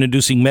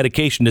abortion-inducing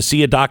medication to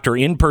see a doctor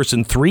in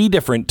person 3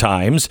 different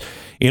times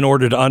in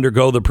order to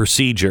undergo the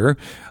procedure.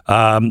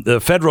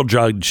 The federal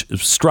judge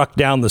struck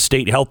down the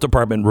state health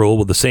department rule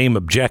with the same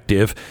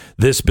objective.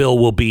 This bill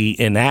will be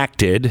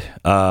enacted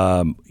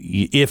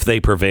if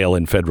they prevail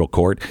in federal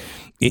court.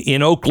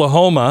 In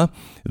Oklahoma,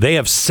 they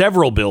have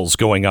several bills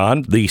going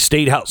on. The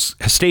State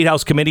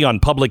House Committee on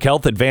Public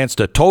Health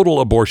advanced a total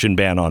abortion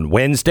ban on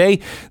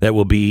Wednesday that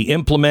will be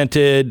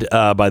implemented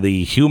by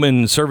the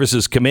Human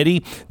Services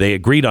Committee. They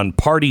agreed on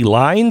party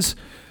lines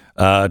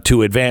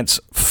to advance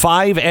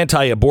 5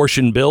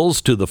 anti-abortion bills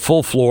to the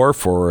full floor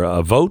for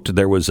a vote.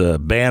 There was a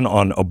ban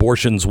on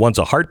abortions once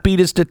a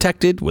heartbeat is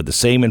detected, with the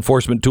same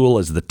enforcement tool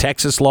as the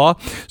Texas law.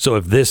 So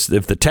if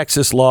the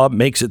Texas law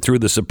makes it through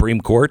the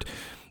Supreme Court,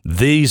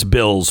 These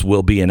bills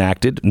will be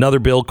enacted. Another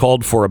bill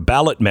called for a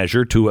ballot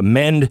measure to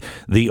amend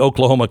the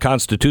Oklahoma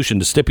Constitution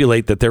to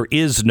stipulate that there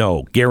is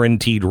no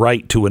guaranteed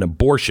right to an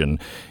abortion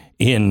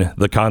in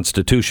the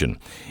Constitution.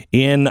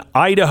 In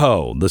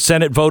Idaho, the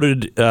Senate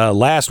voted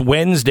last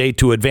Wednesday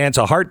to advance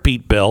a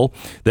heartbeat bill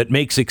that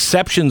makes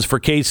exceptions for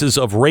cases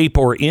of rape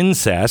or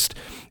incest.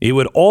 It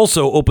would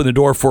also open the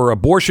door for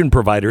abortion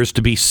providers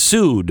to be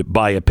sued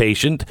by a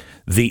patient,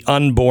 the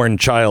unborn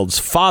child's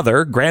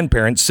father,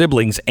 grandparents,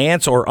 siblings,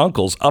 aunts, or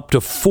uncles up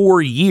to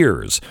 4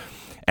 years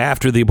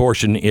after the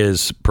abortion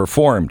is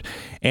performed.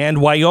 And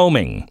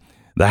Wyoming.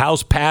 The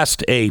House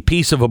passed a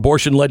piece of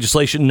abortion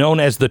legislation known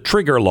as the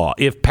Trigger Law.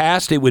 If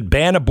passed, it would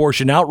ban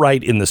abortion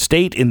outright in the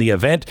state in the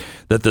event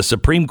that the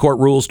Supreme Court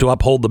rules to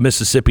uphold the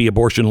Mississippi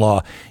abortion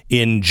law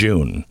in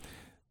June.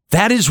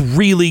 That is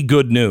really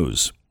good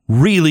news.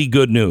 Really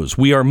good news.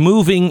 We are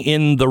moving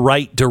in the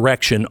right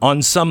direction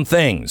on some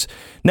things.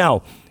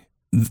 Now,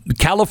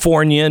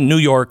 California, New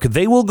York,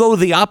 they will go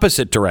the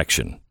opposite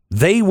direction.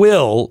 They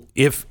will,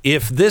 if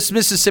this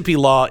Mississippi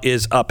law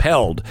is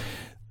upheld,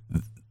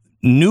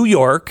 New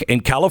York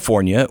and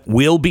California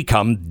will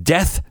become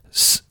death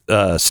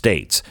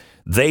states.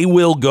 They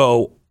will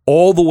go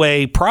all the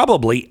way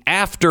probably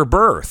after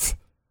birth.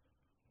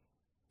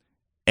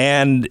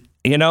 And,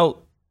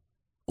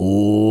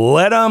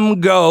 let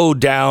them go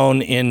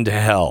down into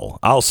hell.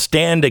 I'll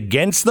stand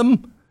against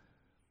them,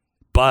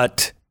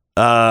 but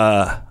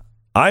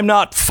I'm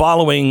not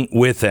following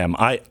with them.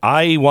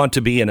 I want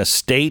to be in a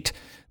state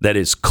that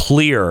is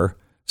clear,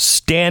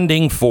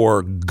 standing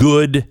for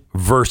good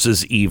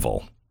versus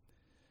evil.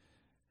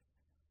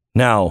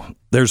 Now,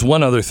 there's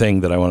one other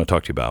thing that I want to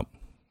talk to you about.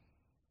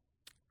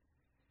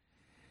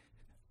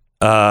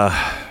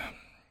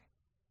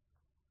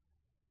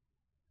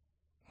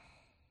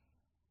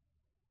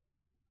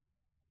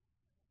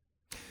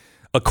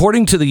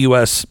 According to the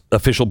U.S.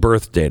 official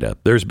birth data,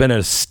 there's been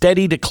a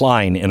steady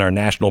decline in our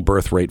national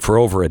birth rate for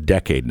over a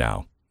decade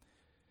now.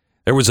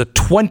 There was a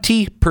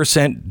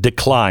 20%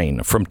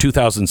 decline from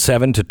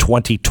 2007 to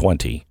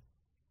 2020.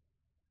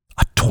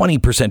 A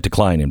 20%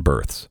 decline in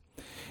births.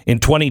 In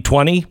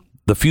 2020,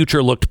 the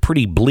future looked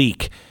pretty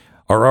bleak.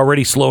 Our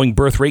already slowing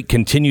birth rate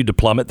continued to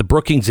plummet. The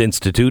Brookings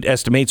Institute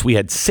estimates we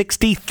had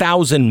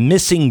 60,000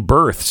 missing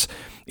births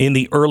in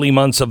the early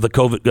months of the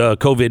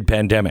COVID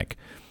pandemic.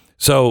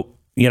 So,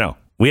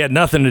 we had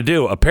nothing to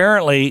do.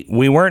 Apparently,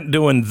 we weren't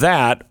doing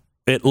that,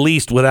 at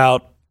least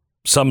without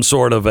some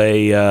sort of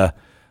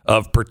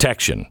of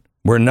protection.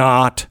 We're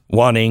not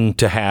wanting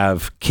to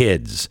have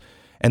kids.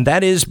 And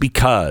that is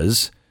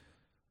because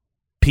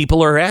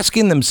people are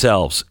asking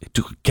themselves,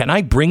 can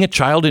I bring a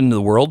child into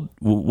the world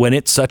when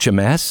it's such a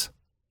mess?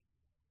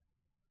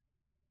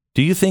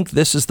 Do you think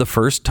this is the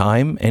first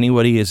time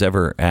anybody has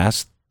ever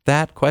asked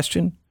that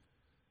question?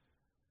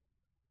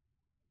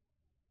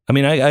 I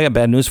mean, I got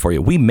bad news for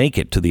you. We make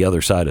it to the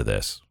other side of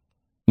this.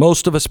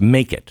 Most of us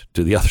make it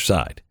to the other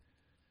side.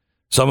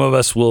 Some of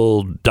us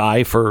will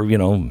die for,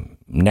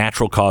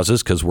 natural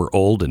causes because we're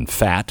old and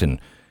fat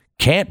and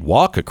can't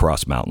walk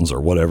across mountains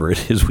or whatever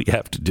it is we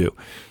have to do.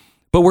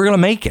 But we're going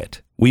to make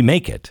it. We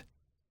make it.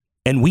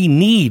 And we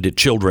need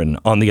children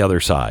on the other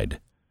side.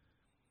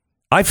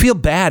 I feel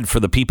bad for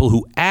the people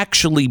who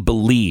actually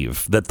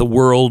believe that the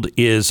world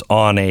is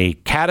on a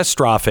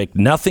catastrophic,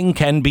 nothing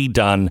can be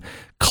done,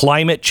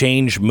 climate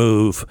change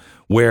move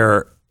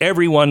where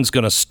everyone's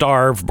going to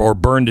starve or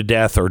burn to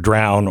death or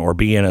drown or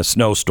be in a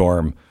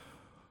snowstorm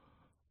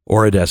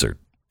or a desert.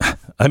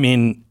 I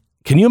mean,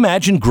 can you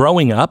imagine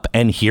growing up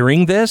and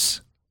hearing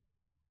this?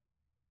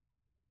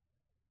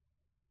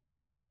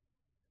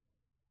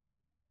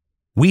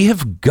 We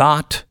have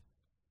got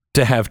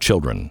to have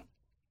children.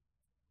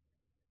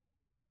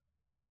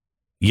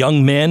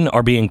 Young men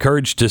are being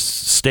encouraged to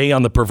stay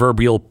on the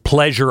proverbial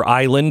pleasure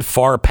island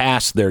far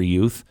past their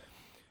youth.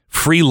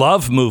 Free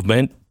love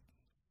movement.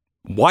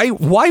 Why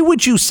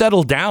would you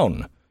settle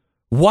down?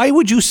 Why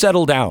would you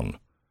settle down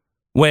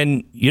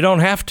when you don't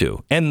have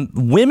to? And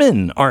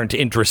women aren't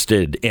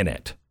interested in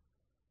it.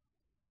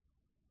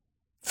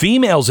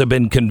 Females have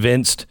been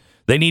convinced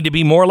they need to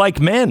be more like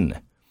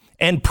men.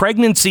 And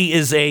pregnancy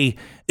is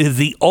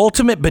the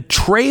ultimate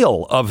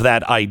betrayal of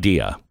that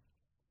idea.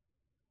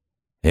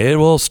 It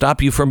will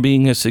stop you from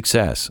being a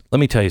success. Let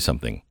me tell you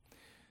something.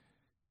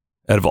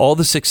 Out of all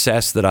the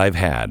success that I've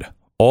had,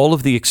 all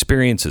of the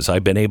experiences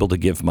I've been able to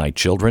give my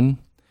children,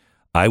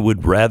 I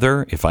would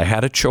rather, if I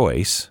had a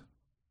choice,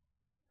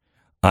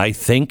 I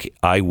think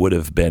I would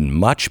have been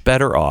much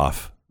better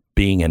off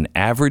being an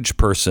average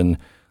person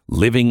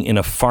living in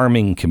a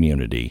farming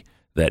community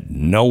that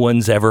no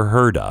one's ever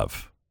heard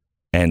of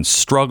and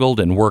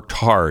struggled and worked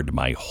hard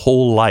my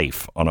whole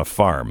life on a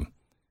farm.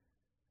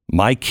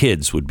 My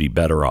kids would be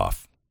better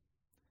off.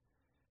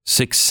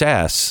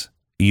 Success,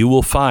 you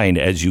will find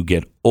as you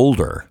get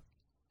older,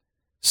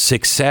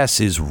 success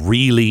is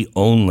really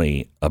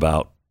only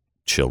about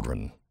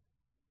children.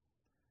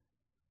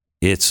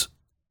 It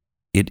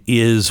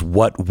is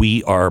what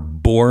we are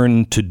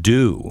born to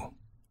do.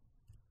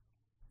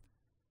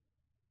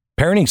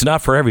 Parenting's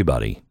not for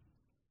everybody.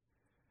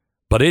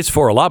 But it's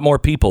for a lot more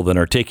people than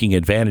are taking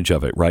advantage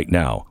of it right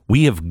now.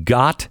 We have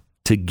got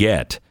to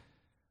get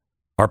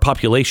our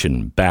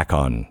population back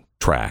on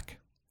track.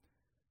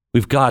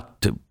 We've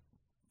got to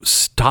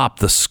stop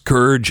the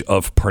scourge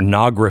of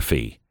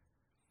pornography.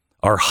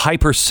 Our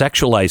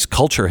hypersexualized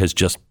culture has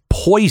just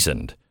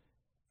poisoned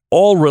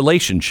all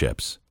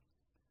relationships.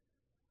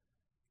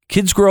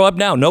 Kids grow up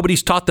now.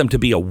 Nobody's taught them to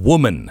be a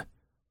woman.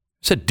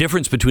 There's a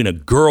difference between a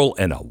girl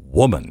and a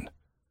woman.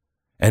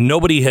 And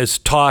nobody has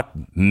taught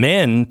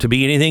men to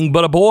be anything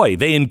but a boy.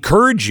 They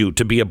encourage you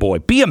to be a boy.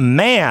 Be a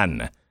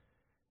man.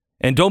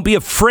 And don't be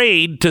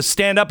afraid to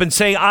stand up and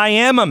say, I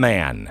am a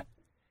man.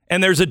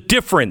 And there's a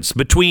difference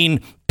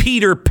between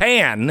Peter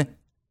Pan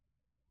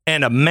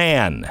and a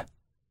man.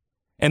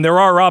 And there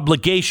are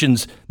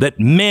obligations that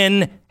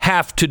men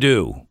have to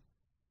do.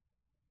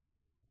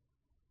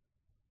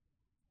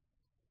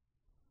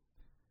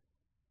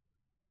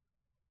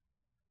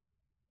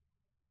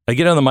 I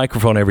get on the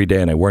microphone every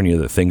day and I warn you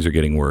that things are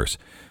getting worse.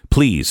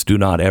 Please do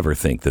not ever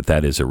think that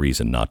that is a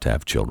reason not to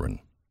have children.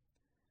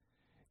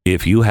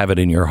 If you have it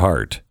in your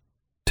heart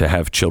to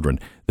have children,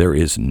 there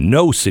is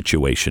no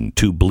situation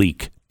too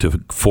bleak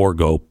to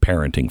forego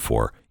parenting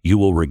for. You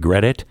will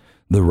regret it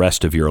the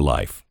rest of your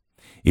life.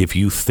 If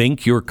you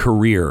think your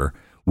career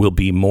will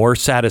be more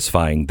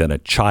satisfying than a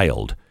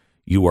child,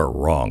 you are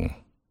wrong.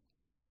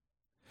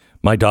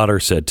 My daughter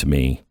said to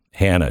me,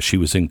 Hannah, she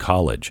was in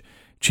college.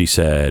 She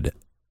said,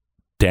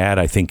 Dad,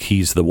 I think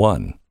he's the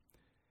one.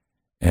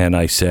 And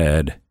I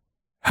said,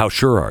 how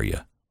sure are you?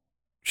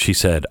 She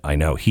said, I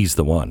know, he's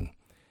the one.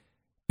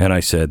 And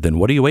I said, then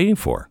what are you waiting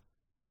for?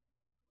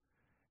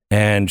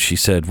 And she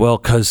said, well,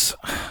 because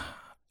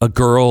a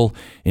girl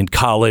in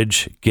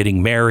college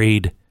getting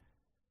married.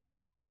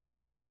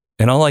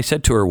 And all I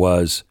said to her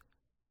was,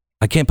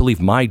 I can't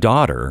believe my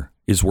daughter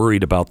is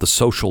worried about the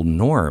social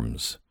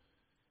norms.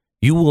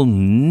 You will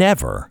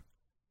never,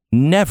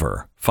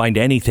 never find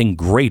anything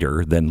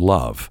greater than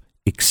love,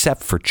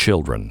 except for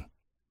children.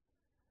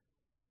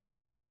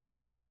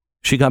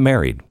 She got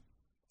married.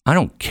 I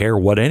don't care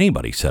what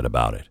anybody said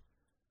about it.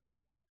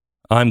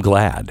 I'm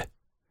glad.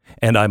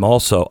 And I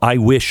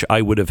wish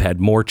I would have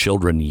had more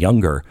children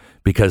younger,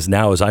 because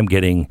now as I'm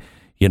getting,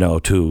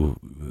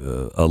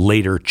 to a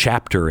later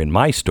chapter in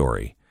my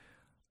story,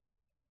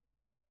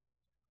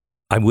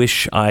 I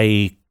wish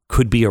I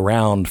could be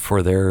around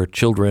for their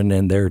children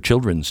and their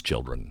children's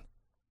children.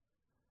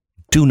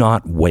 Do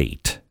not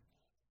wait.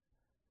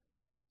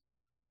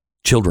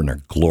 Children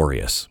are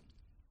glorious.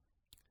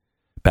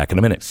 Back in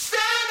a minute.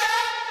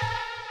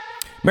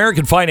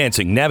 American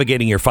Financing.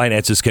 Navigating your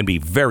finances can be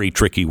very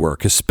tricky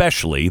work,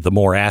 especially the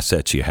more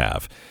assets you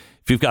have.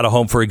 If you've got a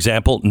home, for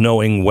example,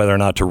 knowing whether or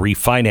not to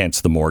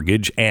refinance the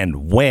mortgage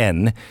and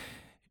when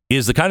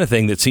is the kind of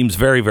thing that seems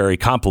very, very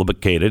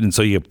complicated, and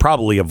so you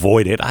probably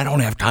avoid it. I don't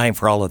have time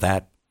for all of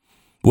that.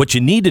 What you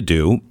need to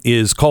do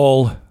is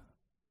call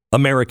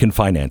American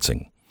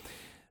Financing.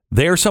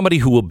 They're somebody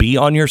who will be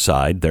on your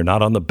side. They're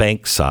not on the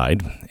bank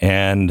side,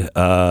 and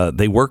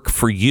they work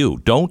for you.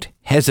 Don't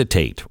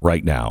hesitate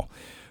right now.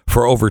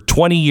 For over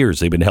 20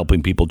 years, they've been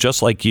helping people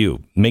just like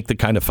you make the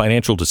kind of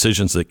financial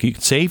decisions that can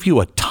save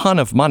you a ton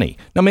of money.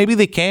 Now, maybe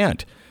they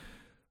can't,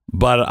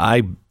 but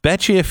I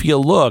bet you if you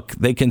look,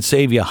 they can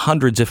save you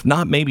hundreds, if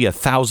not maybe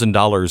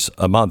 $1,000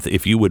 a month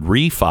if you would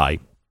refi,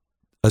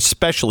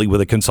 especially with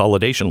a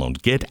consolidation loan.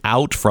 Get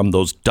out from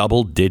those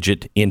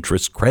double-digit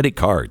interest credit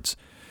cards.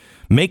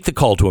 Make the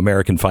call to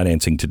American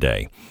Financing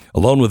today. A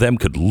loan with them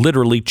could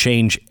literally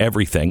change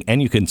everything,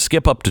 and you can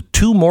skip up to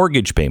 2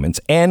 mortgage payments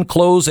and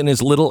close in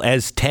as little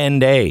as 10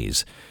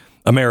 days.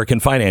 American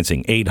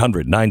Financing,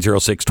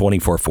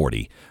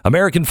 800-906-2440.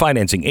 American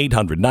Financing,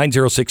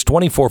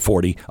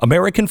 800-906-2440.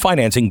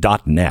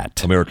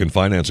 AmericanFinancing.net. American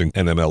Financing,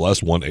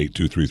 NMLS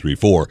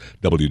 182334.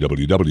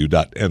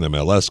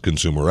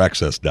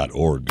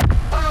 www.nmlsconsumeraccess.org.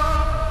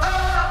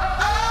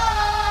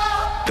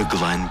 The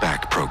Glenn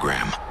Beck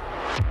Program.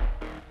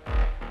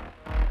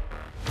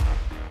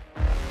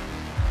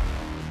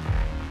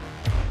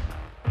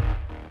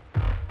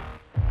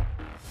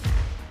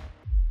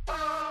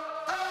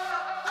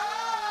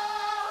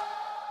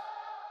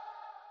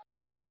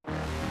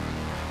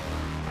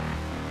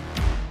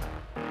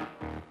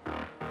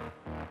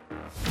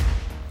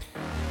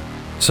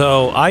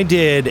 So I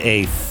did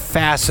a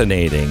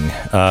fascinating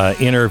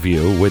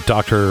interview with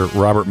Dr.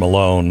 Robert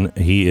Malone.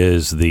 He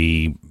is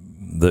the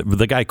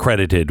guy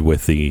credited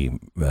with the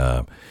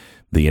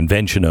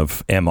invention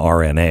of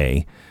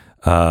mRNA,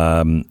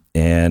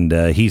 and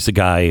he's the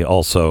guy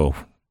also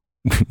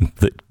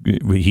that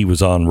he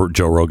was on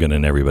Joe Rogan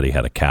and everybody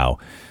had a cow.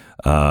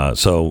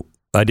 So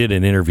I did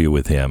an interview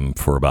with him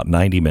for about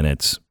 90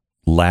 minutes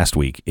last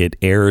week. It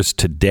airs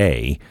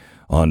today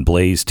on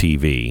Blaze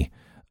TV.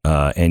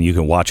 And you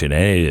can watch it.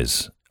 And it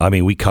is,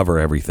 we cover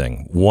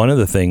everything. One of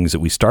the things that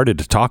we started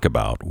to talk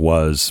about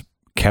was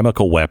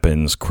chemical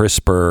weapons,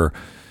 CRISPR,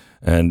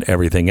 and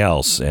everything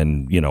else.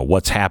 And,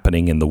 what's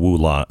happening in the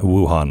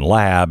Wuhan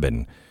lab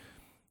and,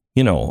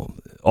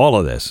 all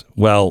of this.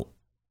 Well,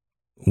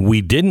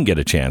 we didn't get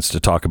a chance to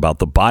talk about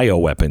the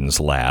bioweapons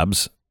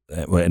labs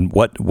And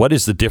what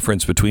is the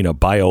difference between a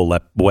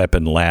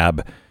bioweapon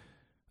lab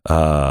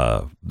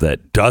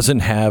that doesn't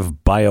have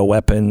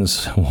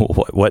bioweapons?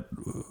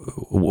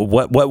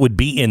 What would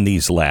be in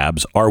these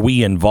labs? Are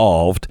we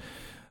involved?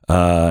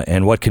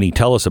 And what can he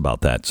tell us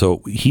about that?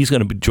 So he's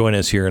going to join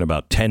us here in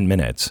about 10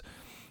 minutes.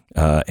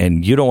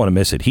 And you don't want to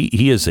miss it.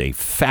 He is a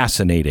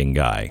fascinating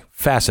guy.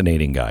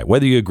 Fascinating guy.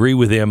 Whether you agree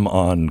with him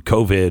on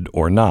COVID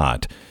or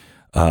not,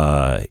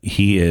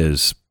 he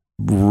is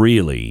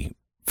really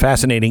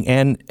fascinating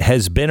and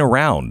has been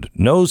around.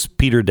 Knows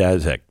Peter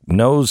Daszak.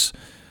 Knows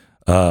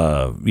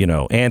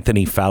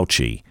Anthony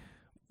Fauci.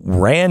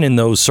 Ran in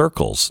those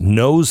circles.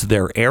 Knows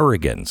their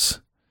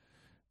arrogance.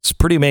 It's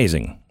pretty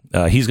amazing.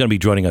 He's going to be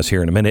joining us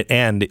here in a minute.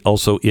 And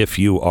also, if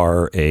you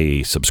are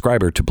a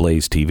subscriber to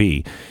Blaze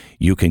TV,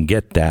 you can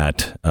get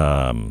that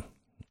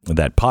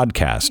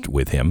podcast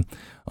with him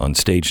on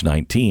Stage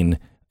 19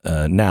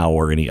 now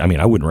or any. I mean,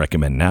 I wouldn't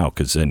recommend now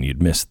because then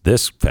you'd miss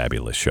this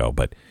fabulous show.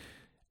 But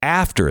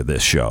after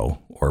this show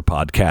or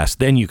podcast,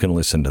 then you can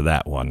listen to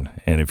that one.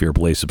 And if you're a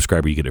Blaze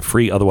subscriber, you get it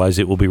free. Otherwise,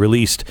 it will be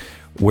released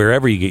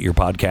wherever you get your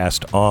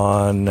podcast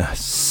on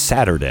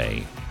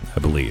Saturday, I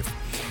believe.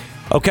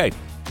 Okay.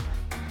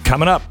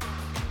 Coming up,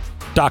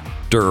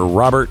 Dr.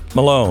 Robert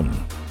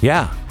Malone.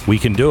 Yeah, we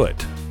can do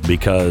it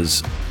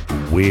because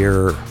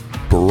we're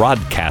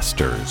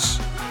broadcasters.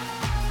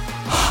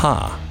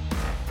 Huh.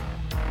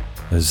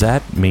 Does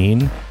that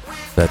mean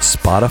that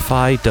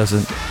Spotify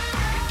doesn't...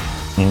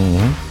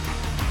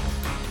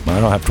 I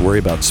don't have to worry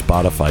about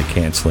Spotify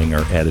canceling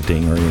or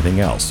editing or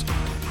anything else.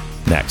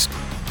 Next.